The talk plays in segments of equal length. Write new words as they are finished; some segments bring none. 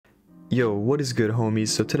Yo, what is good, homies?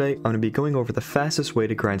 So today I'm going to be going over the fastest way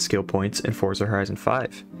to grind skill points in Forza Horizon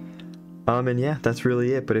 5. And yeah, that's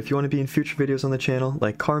really it, but if you want to be in future videos on the channel,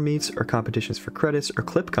 like car meets, or competitions for credits, or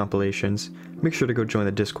clip compilations, make sure to go join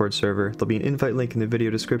the Discord server. There'll be an invite link in the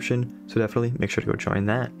video description, so definitely make sure to go join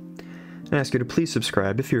that. And I ask you to please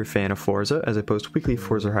subscribe if you're a fan of Forza, as I post weekly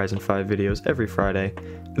Forza Horizon 5 videos every Friday,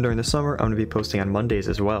 and during the summer I'm going to be posting on Mondays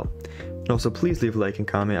as well. And also please leave a like and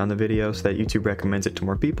comment on the video so that YouTube recommends it to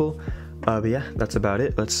more people. But yeah, that's about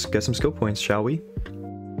it. Let's get some skill points, shall we?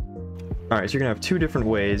 Alright, so you're going to have two different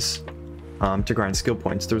ways to grind skill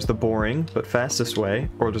points. There's the boring but fastest way,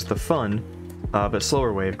 or just the fun but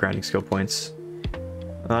slower way of grinding skill points.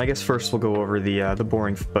 I guess first we'll go over the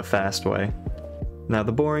boring but fast way. Now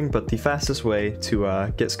the boring but the fastest way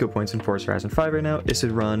to get skill points in Forza Horizon 5 right now is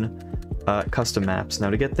to run custom maps.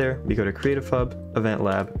 Now to get there, we go to Creative Hub, Event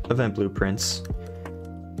Lab, Event Blueprints.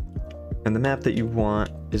 And the map that you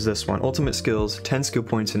want is this one, Ultimate Skills, 10 skill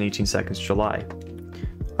points in 18 seconds July.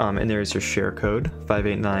 And there's your share code,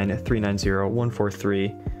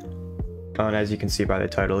 589-390-143. And as you can see by the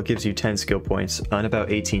title, it gives you 10 skill points in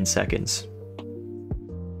about 18 seconds.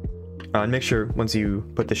 And make sure, once you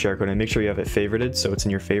put the share code in, make sure you have it favorited so it's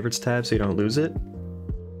in your favorites tab so you don't lose it.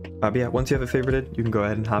 But yeah, once you have it favorited, you can go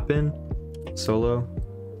ahead and hop in, solo.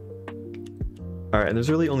 Alright, and there's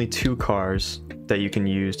really only two cars that you can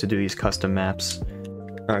use to do these custom maps.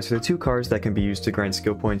 Alright, so the two cars that can be used to grind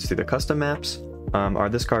skill points through the custom maps are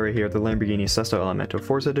this car right here, the Lamborghini Sesto Elemento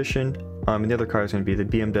Forza Edition, and the other car is going to be the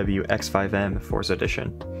BMW X5M Forza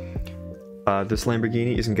Edition. This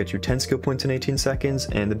Lamborghini is going to get you 10 skill points in 18 seconds,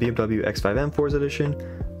 and the BMW X5M Forza Edition is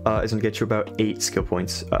going to get you about 8 skill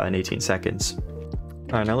points in 18 seconds.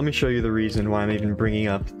 Alright, now let me show you the reason why I'm even bringing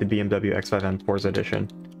up the BMW X5M Forza Edition.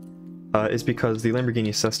 Is because the Lamborghini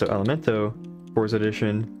Sesto Elemento Forza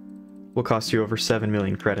Edition will cost you over 7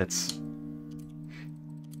 million credits.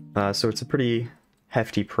 So it's a pretty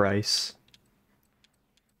hefty price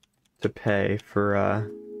to pay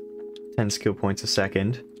for 10 skill points a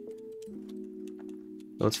second.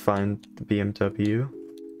 Let's find the BMW.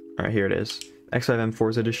 Alright, here it is. X5M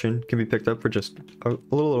Forza Edition can be picked up for just a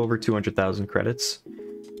little over 200,000 credits.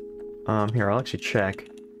 Here, I'll actually check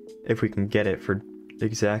if we can get it for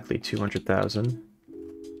exactly 200,000.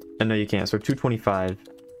 And no, you can't. So 225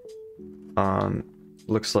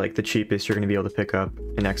 looks like the cheapest you're going to be able to pick up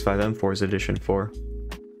an X5M Forza Edition for.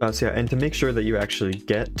 So yeah, and to make sure that you actually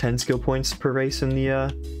get 10 skill points per race in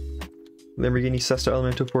the Lamborghini Sesto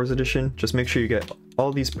Elemento Forza Edition, just make sure you get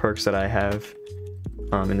all these perks that I have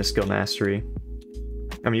in the skill mastery.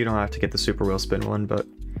 I mean, you don't have to get the super wheel spin one, but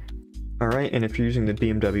alright. And if you're using the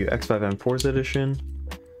BMW X5M Forza Edition,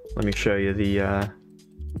 let me show you the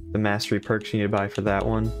mastery perks you need to buy for that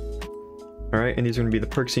one. Alright, and these are going to be the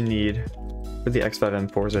perks you need for the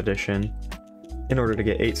X5M Forza Edition in order to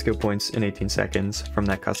get 8 skill points in 18 seconds from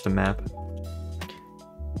that custom map.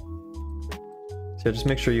 So yeah, just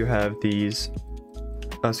make sure you have these.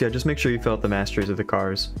 Just make sure you fill out the masteries of the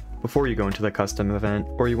cars before you go into the custom event,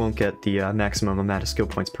 or you won't get the maximum amount of skill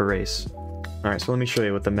points per race. Alright, so let me show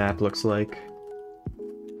you what the map looks like.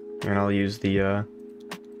 And I'll use the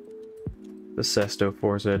Sesto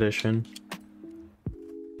Forza Edition.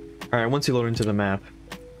 Alright, once you load into the map,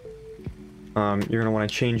 you're going to want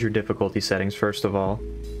to change your difficulty settings first of all.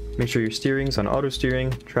 Make sure your steering's on auto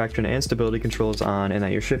steering, traction and stability control is on, and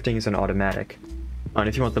that your shifting is on automatic. And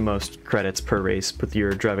if you want the most credits per race, put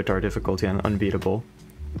your Drivatar difficulty on unbeatable.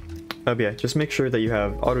 But yeah, just make sure that you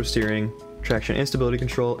have auto steering, traction and stability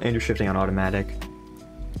control, and your shifting on automatic.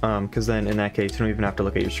 Because then in that case, you don't even have to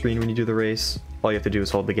look at your screen when you do the race. All you have to do is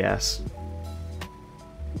hold the gas.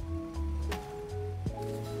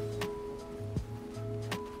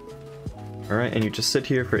 Alright, and you just sit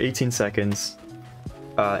here for 18 seconds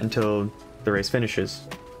until the race finishes.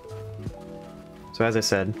 So as I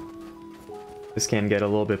said, this can get a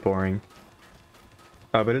little bit boring.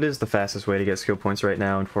 But it is the fastest way to get skill points right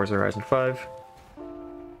now in Forza Horizon 5.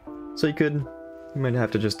 So you might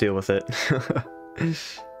have to just deal with it.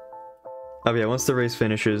 But yeah, once the race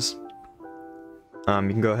finishes, you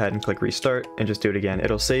can go ahead and click restart and just do it again.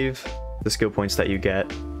 It'll save the skill points that you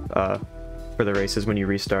get for the races when you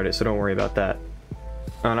restart it, so don't worry about that.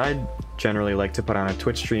 And I generally like to put on a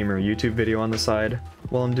Twitch stream or YouTube video on the side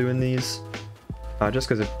while I'm doing these, just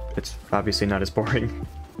because it's obviously not as boring.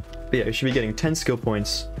 But yeah, you should be getting 10 skill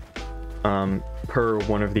points per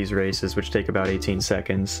one of these races, which take about 18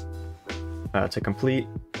 seconds to complete.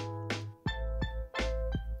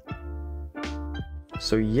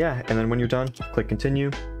 So yeah, and then when you're done, click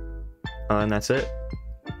continue, and that's it.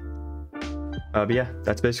 But yeah,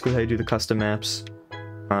 that's basically how you do the custom maps.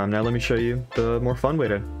 Now let me show you the more fun way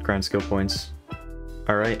to grind skill points.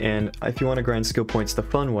 Alright, and if you want to grind skill points the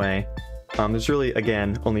fun way, there's really,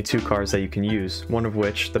 again, only 2 cars that you can use, one of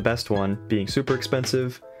which, the best one, being super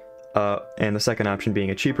expensive, and the second option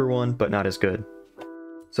being a cheaper one, but not as good.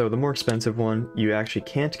 So the more expensive one, you actually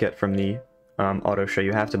can't get from the auto show,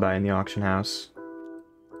 you have to buy in the auction house.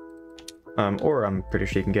 Or I'm pretty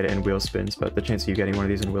sure you can get it in wheel spins, but the chance of you getting one of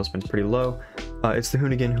these in wheel spins is pretty low. It's the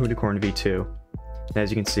Hoonigan Hoonicorn V2. And as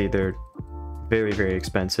you can see, they're very, very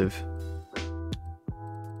expensive.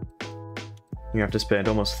 You have to spend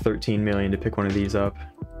almost 13 million to pick one of these up.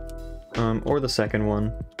 Or the second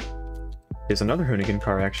one is another Hoonigan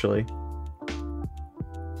car, actually.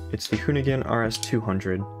 It's the Hoonigan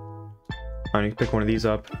RS200. You can pick one of these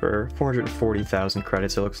up for 440,000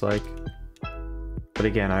 credits, it looks like. But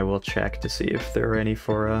again, I will check to see if there are any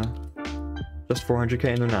for just 400k,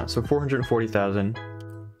 and they're not. So 440,000.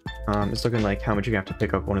 It's looking like how much you have to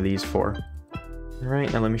pick up one of these for.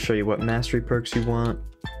 Alright, now let me show you what mastery perks you want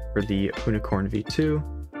for the Hoonicorn V2.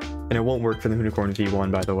 And it won't work for the Hoonicorn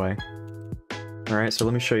V1, by the way. Alright, so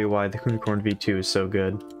let me show you why the Hoonicorn V2 is so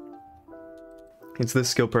good. It's this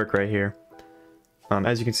skill perk right here.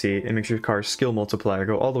 As you can see, it makes your car's skill multiplier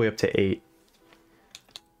go all the way up to 8.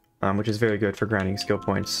 Which is very good for grinding skill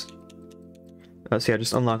points. So yeah,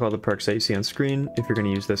 just unlock all the perks that you see on screen if you're going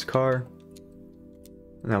to use this car.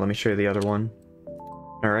 Now let me show you the other one.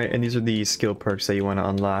 Alright, and these are the skill perks that you want to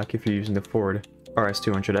unlock if you're using the Ford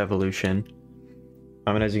RS200 Evolution.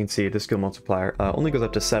 And as you can see, the skill multiplier only goes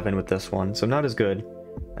up to 7 with this one, so not as good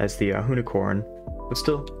as the Hoonicorn, but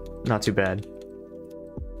still not too bad.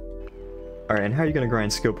 Alright, and how you're going to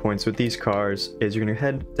grind skill points with these cars is you're going to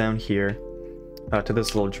head down here to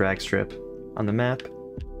this little drag strip on the map. So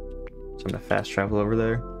I'm going to fast travel over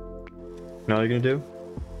there. And all you're going to do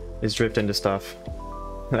is drift into stuff.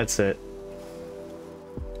 That's it.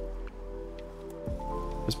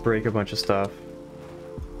 Just break a bunch of stuff.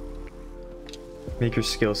 Make your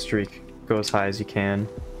skill streak go as high as you can.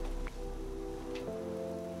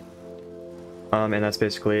 And that's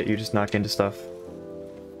basically it. You just knock into stuff.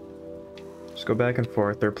 Just go back and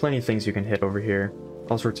forth. There are plenty of things you can hit over here.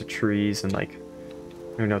 All sorts of trees and like,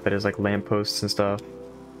 I don't know what that is, like lampposts and stuff.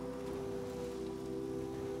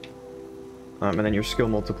 And then your skill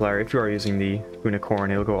multiplier, if you are using the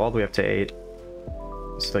Hoonicorn, it'll go all the way up to 8.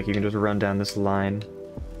 It's like you can just run down this line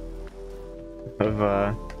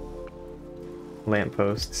of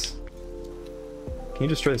lampposts. Can you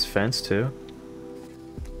destroy this fence too?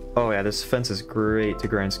 Oh yeah, this fence is great to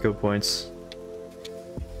grind skill points.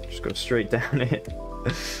 Just go straight down it.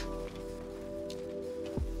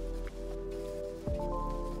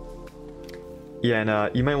 Yeah,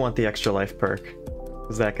 and you might want the extra life perk,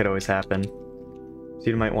 because that could always happen. So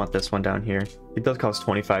you might want this one down here. It does cost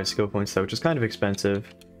 25 skill points though, which is kind of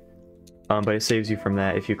expensive. But it saves you from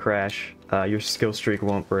that if you crash. Your skill streak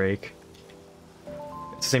won't break.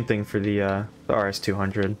 It's the same thing for the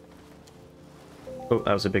RS200. Oh,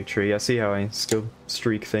 that was a big tree. Yeah, see how my skill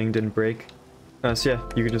streak thing didn't break? So yeah,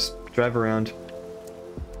 you can just drive around,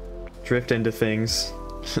 drift into things.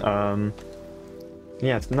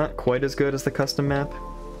 Yeah, it's not quite as good as the custom map,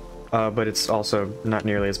 but it's also not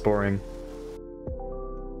nearly as boring.